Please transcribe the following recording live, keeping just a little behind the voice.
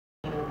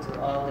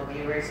all the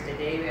viewers.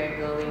 Today we are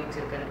going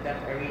to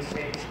conduct an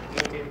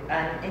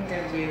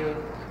interview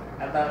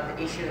about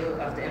the issue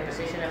of the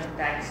imposition of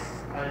tax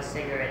on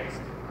cigarettes.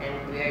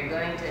 And we are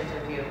going to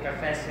interview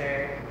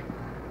Professor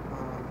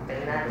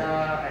Bernardo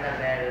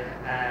Anabel,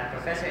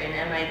 professor in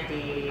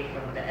MIT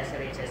from the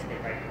SLHS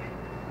department.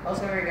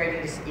 Also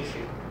regarding this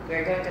issue, we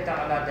are going to talk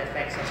about the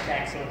effects of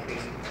tax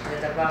increase in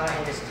the tobacco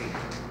industry.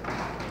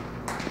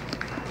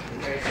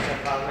 First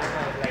of all, ma'am,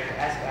 I would like to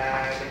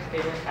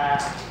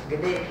ask,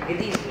 good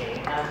evening.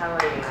 How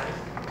are you, ma'am?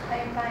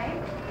 I'm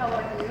fine. How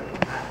are you?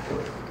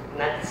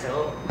 Not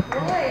so.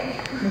 Why?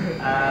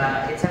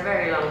 It's a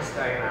very long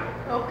story, ma'am.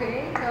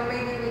 Okay, so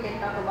maybe we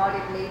can talk about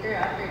it later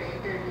after the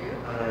interview.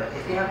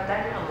 If you have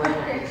time, I'm going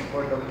to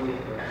explore the bullet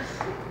points.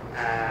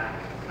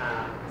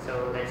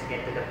 So let's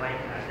get to the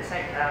point.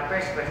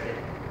 First question.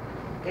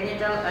 Can you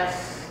tell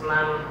us,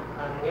 ma'am,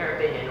 in your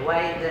opinion,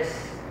 why does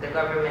the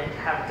government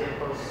have to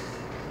impose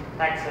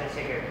tax on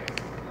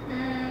cigarettes?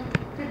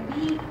 Could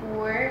be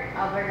for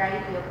a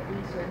variety of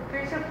reasons.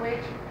 First of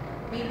which,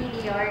 maybe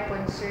they are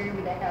concerned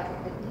with the health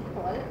of the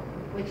people,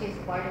 which is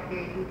part of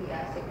their duty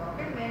as a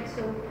government.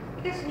 So,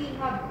 because we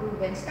have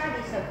proven,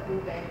 studies have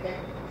proven that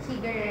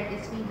cigarette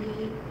is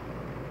really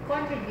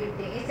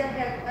contributing, it's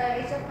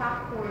a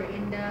factor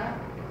in the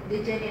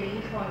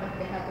degeneration of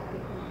the health of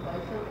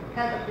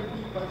the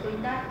people. So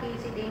in that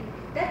case, I think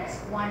that's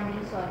one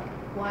reason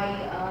why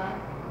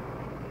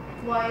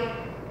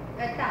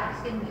a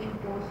tax can be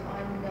imposed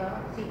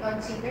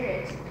on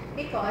cigarettes,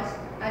 because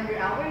under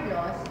our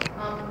laws,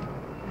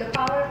 the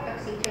power of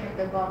taxation of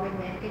the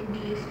government can be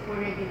used for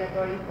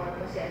regulatory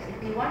purposes. If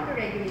they want to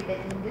regulate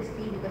an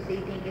industry because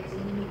they think it's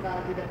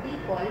inimical to the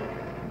people,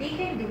 they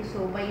can do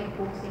so by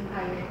imposing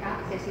higher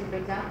taxes, for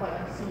example,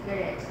 on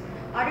cigarettes.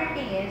 Other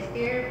thing is,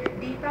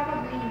 they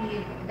probably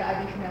need the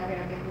additional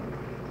revenue.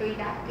 So in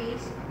that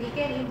case, they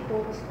can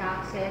impose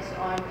taxes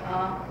on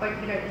a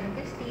particular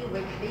industry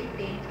which they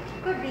think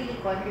could really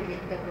contribute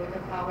to the growth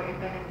of our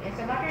economy. As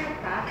a matter of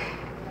fact,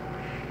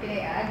 can I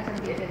add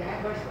something to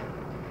that?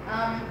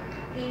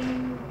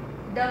 In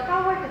the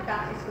power to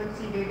tax is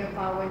considered the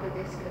power to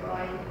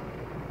destroy,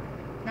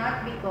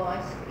 not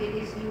because it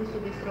is used to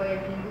destroy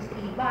an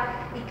industry, but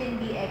it can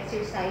be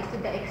exercised to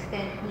the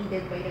extent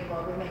needed by the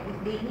government.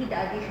 If they need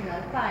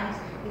additional funds,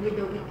 even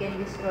though it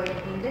can destroy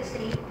an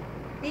industry,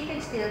 they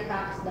can still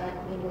tax that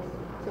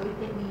industry. So it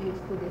can be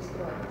used to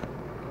destroy.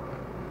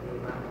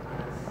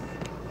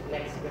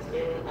 Next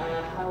question,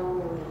 how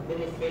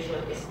beneficial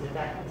is the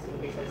tax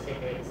increase on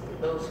cigarettes to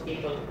those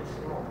people who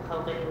smoke?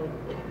 How can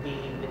it be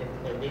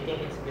beneficial? Do you think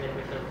it's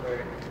beneficial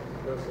for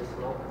those who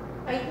smoke?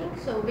 I think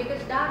so,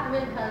 because that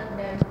will help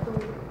them to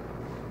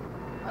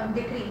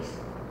decrease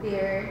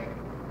their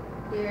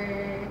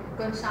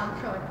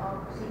consumption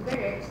of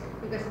cigarettes,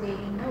 because they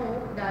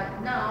know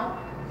that now,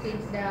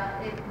 since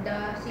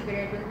the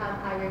cigarette will have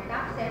higher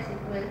taxes,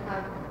 it will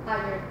have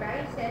higher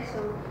prices,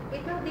 so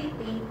it will be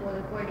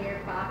painful for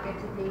their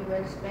pockets if they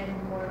will spend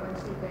more on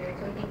cigarettes.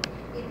 So I think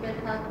it will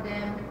help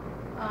them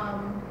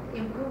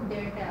improve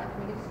their health,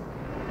 because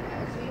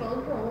as we all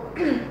know,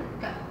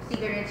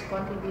 cigarettes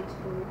contributes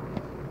to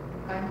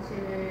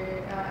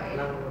cancer,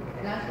 lung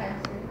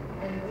cancer,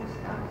 and those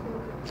stuff. So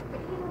I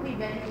think it will be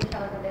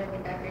beneficial to them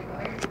in that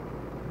regard.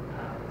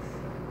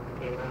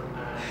 Okay, ma'am.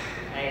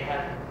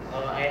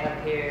 I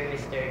have here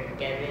Mr.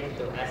 Kevin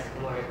to ask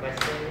more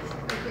questions.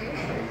 Okay.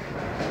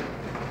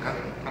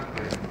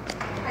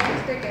 Hi,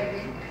 Mr.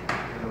 Kevin.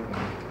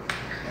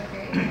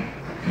 Okay.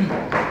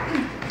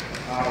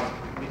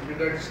 With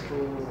regards to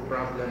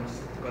problems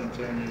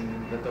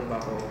concerning the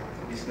tobacco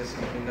business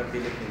in the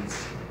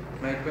Philippines,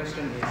 my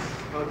question is,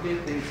 how do you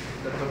think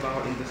the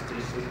tobacco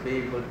industries will be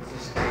able to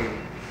sustain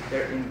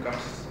their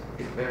incomes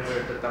if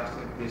ever the tax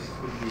increase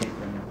would be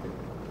implemented?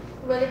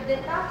 Well, if the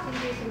tax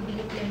increase will be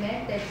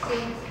implemented,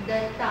 since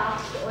the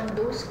tax on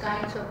those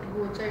kinds of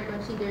goods are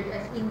considered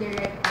as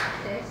indirect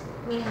taxes,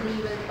 meaning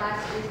they will pass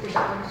this to the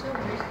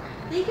consumers,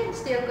 they can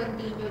still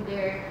continue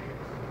their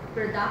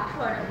production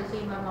of the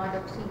same amount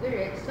of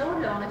cigarettes so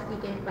long as they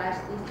can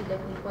pass this to the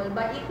people.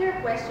 But if your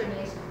question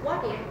is,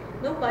 what if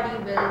nobody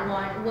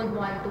would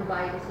want to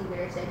buy the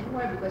cigarettes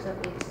anymore because of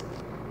its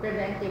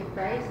prohibitive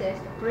prices?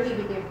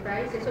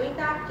 So in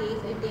that case,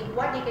 I think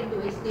what they can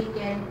do is they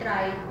can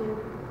try to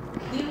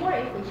be more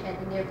efficient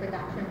in their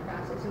production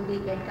process, so they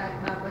can cut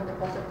back on the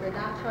cost of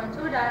production,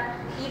 so that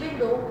even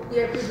though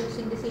they are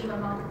producing the same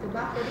amount of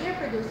tobacco, they are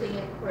producing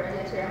it for a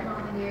lesser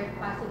amount and they are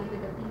passing it to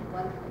the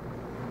people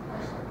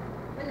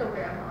a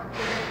lower amount,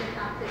 so that the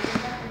taxes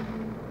will not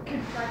be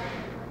cut.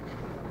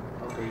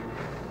 Okay,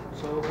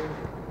 so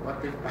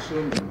what if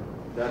assuming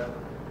that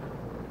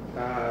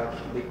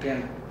they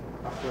can't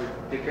afford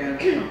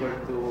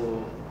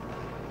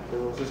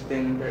to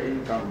sustain their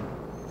income,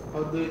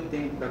 how do you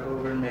think the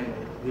government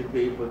will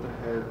be able to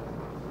help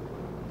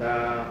the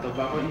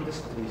tobacco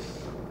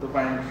industries to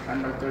find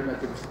an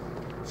alternative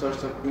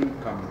source of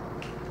income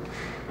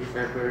if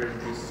ever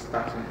this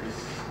tax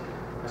increase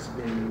has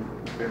been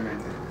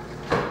implemented?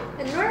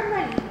 And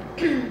normally,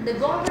 the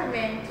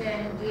government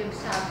can give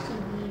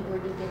subsidy or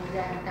they can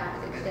grant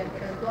tax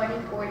exemption to an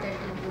important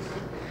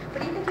industry.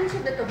 But in the case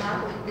of the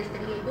tobacco industry,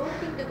 I don't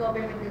think the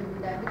government will do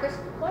that because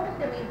one of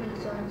the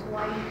reasons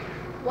why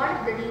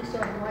they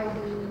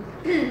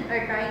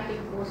are trying to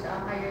impose a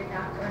higher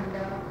tax on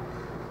the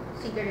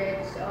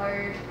cigarettes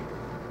are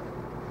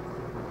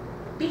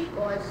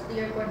because they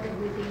are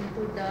contributing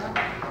to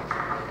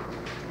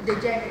the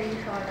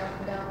generation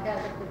of the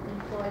health of the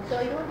people. So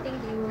I don't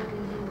think they would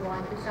really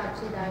want to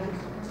subsidize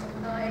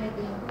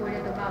anything for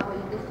the tobacco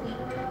industry.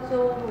 So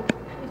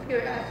if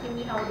you're asking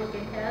me how they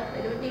can help,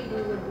 I don't think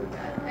they would do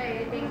that.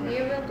 I think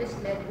they will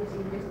just let this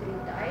industry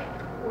die.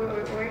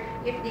 Or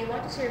if they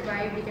want to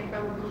survive, they can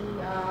probably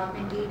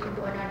engage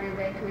into another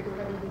venture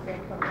totally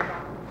different from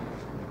tobacco.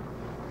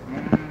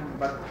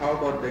 But how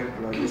about the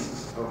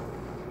employees of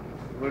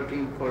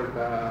working for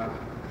the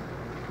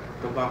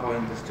tobacco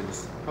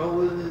industries? How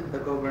will the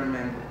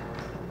government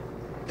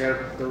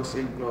help those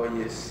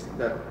employees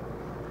that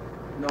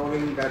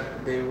knowing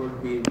that they will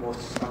be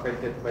most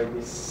affected by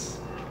this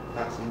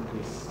tax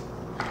increase?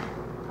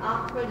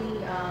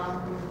 Actually,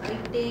 I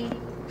think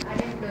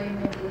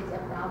unemployment is a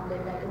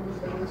problem not only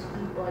by those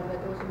people but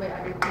also by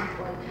other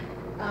people.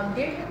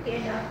 They're lucky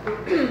enough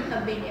to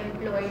have been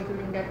employed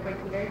during that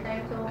particular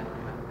time. So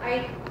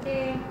I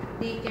think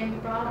they can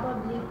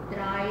probably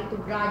try to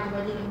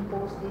gradually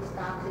impose these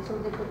taxes so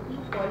that the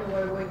people who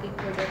are working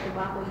for the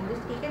tobacco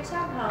industry can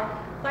somehow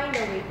find a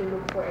way to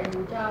look for a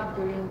new job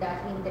during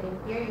that interim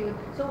period.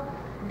 So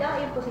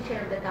the imposition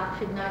of the tax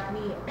should not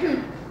be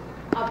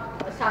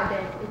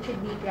sudden. It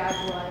should be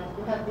gradual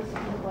to help these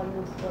people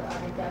look for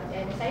other jobs.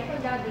 And aside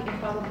from that, they can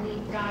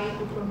probably try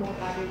to promote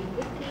other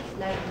industries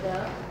like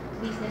the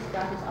business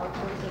process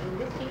outsourcing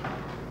industry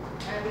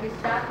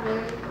because that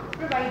will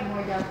provide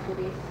more jobs to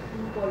these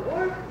people.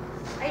 Or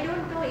I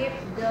don't know if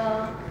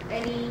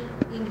any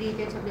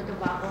ingredients of the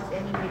tobacco has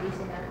any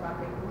medicinal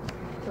properties.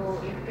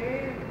 So if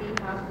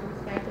they have those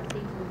kinds of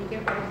things, they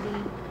can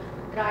probably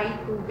try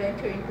to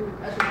venture into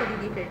a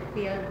totally different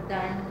field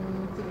than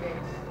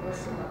cigarettes or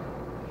tobacco.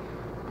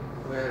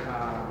 Well,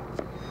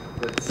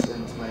 that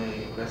ends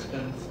my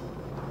questions.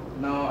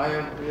 Now I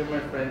have here my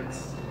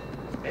friends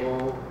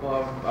who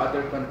have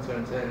other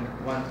concerns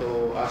and want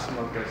to ask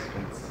more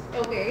questions.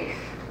 Okay.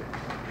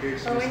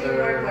 Here's How many Mr.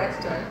 more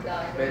questions?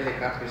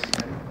 Pelika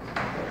Krishnan.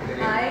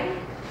 Hi.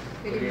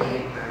 Good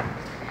evening.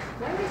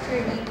 Why does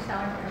your name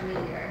sound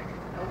familiar?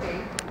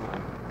 Okay.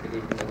 Good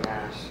evening,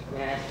 Ash.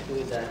 May I ask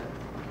you that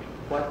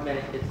what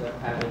benefits of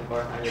having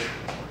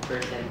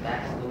 400%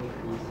 tax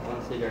increase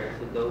on cigarettes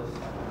to those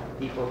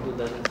people who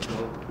doesn't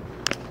smoke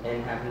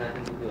and have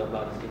nothing to do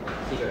about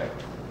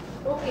cigarettes?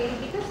 Okay,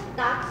 because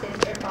taxes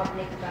are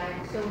public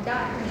funds, so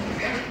that means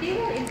that if they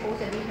will impose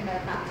additional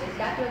taxes,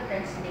 that will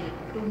translate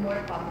to more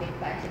public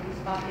funds. And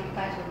these public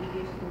funds will be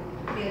used to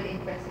build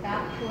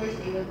infrastructures,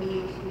 they will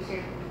be used to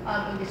serve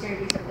in the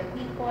service of the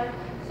people.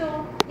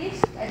 So these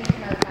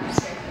additional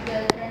taxes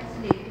will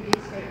translate to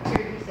these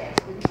services,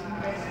 to this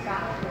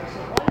infrastructure.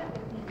 So all of the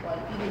people,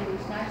 even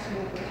those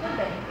non-smokers, will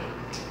benefit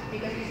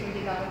because this will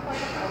become a part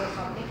of our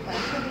public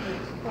funds to be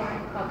used for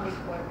public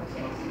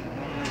purposes.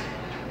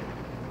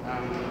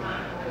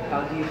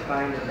 How do you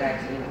find the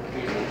tax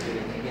increase to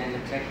be an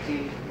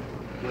effective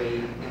way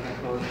in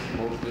controlling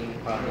smoking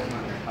problem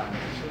on the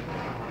country?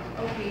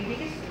 Okay,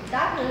 because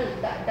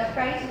the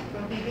price is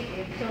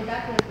prohibitive, so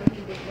that will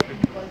prohibit the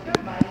people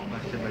from buying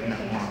cigarettes.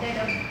 So instead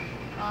of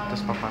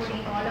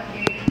putting all of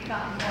their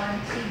income on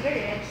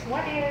cigarettes,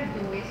 what they'll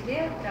do is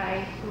they'll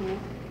try to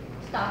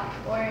stop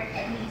or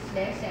at least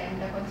lessen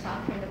the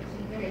consumption of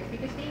cigarettes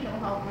because they know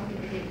how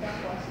prohibitive the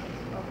cost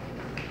is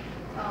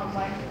of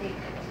one stick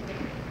of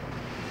cigarette.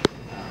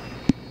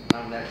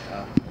 That's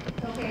all.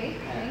 Okay,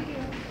 thank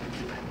you.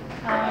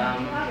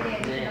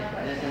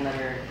 There's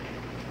another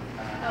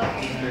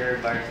Okay.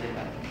 Mr.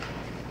 Barcita.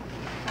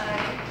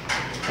 Hi.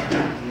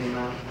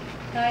 Nina,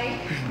 Hi.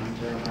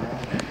 Jeremiah.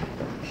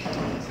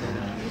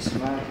 This is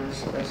my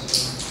first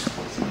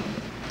question.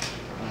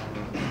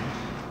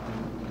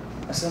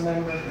 As a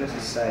member of the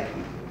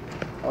society,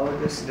 how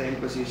does the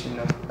imposition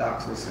of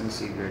taxes on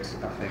cigarettes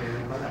affect you?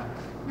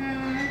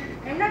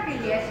 I'm not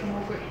really a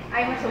smoker.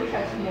 I'm a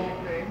social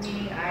smoker,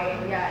 meaning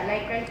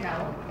like right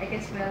now, I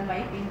can smell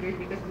my fingers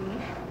because we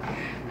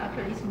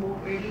actually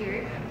smoked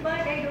earlier.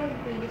 But I don't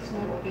really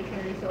smoke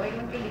occasionally, so I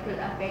don't think it will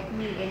affect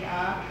me in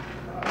a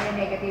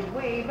negative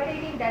way. But I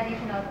think the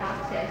additional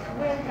taxes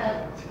will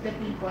help the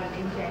people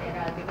in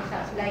general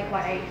because like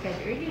what I said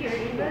earlier,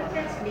 it will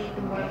translate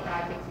to more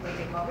projects by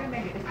the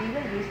government because they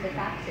will use the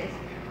taxes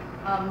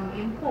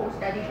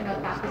the additional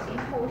taxes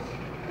imposed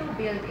to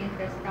build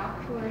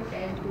infrastructures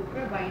and to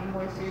provide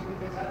more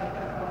services to the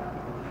people.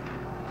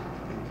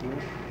 Thank you.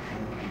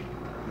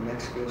 The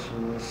next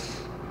question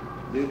is,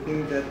 do you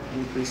think that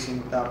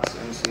increasing tax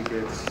on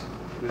cigarettes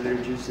will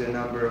reduce the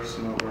number of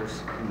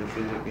smokers in the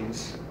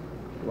Philippines?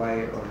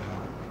 Why or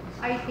how?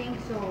 I think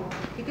so.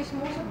 Because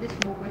most of the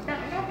smokers, not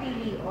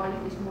really all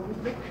of the smokers,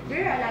 but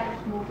there are a lot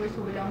of smokers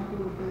who belong to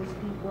those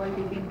people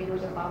living below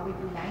the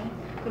poverty line.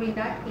 So in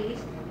that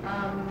case,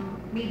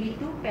 maybe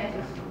 2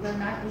 pesos will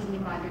not really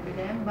matter to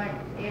them. But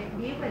if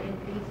they will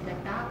increase the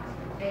tax,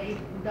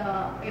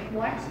 if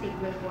one stick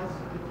will cost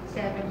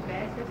 7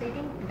 pesos, I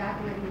think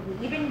that will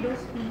really, even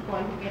those people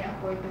who can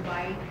afford to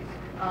buy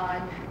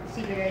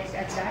cigarettes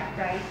at that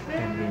price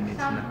will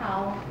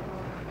somehow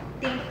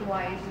think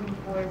twice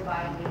before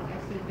buying a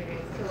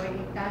cigarette. So I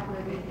think that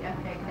will really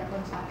affect the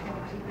consumption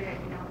of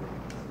cigarette now.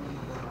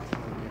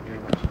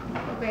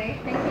 Okay,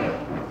 thank you.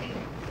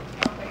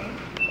 Okay.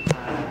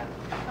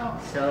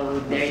 So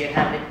there you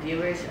have it,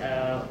 viewers.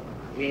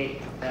 The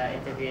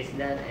interview is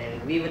done,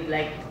 and we would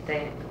like to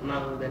thank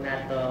Ma'am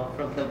Donato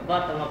from the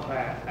bottom of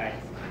our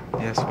hearts.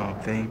 Yes, ma'am.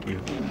 Thank you.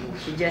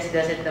 She just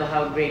doesn't know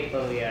how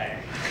grateful we are.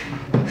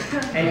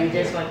 And we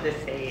just want to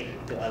say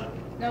it to all.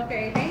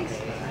 Okay, thanks.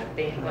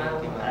 Thank you, Ma'am.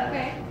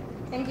 Okay,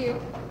 thank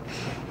you.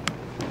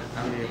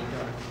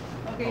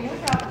 Okay, no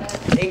problem.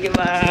 Thank you,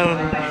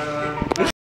 Ma'am.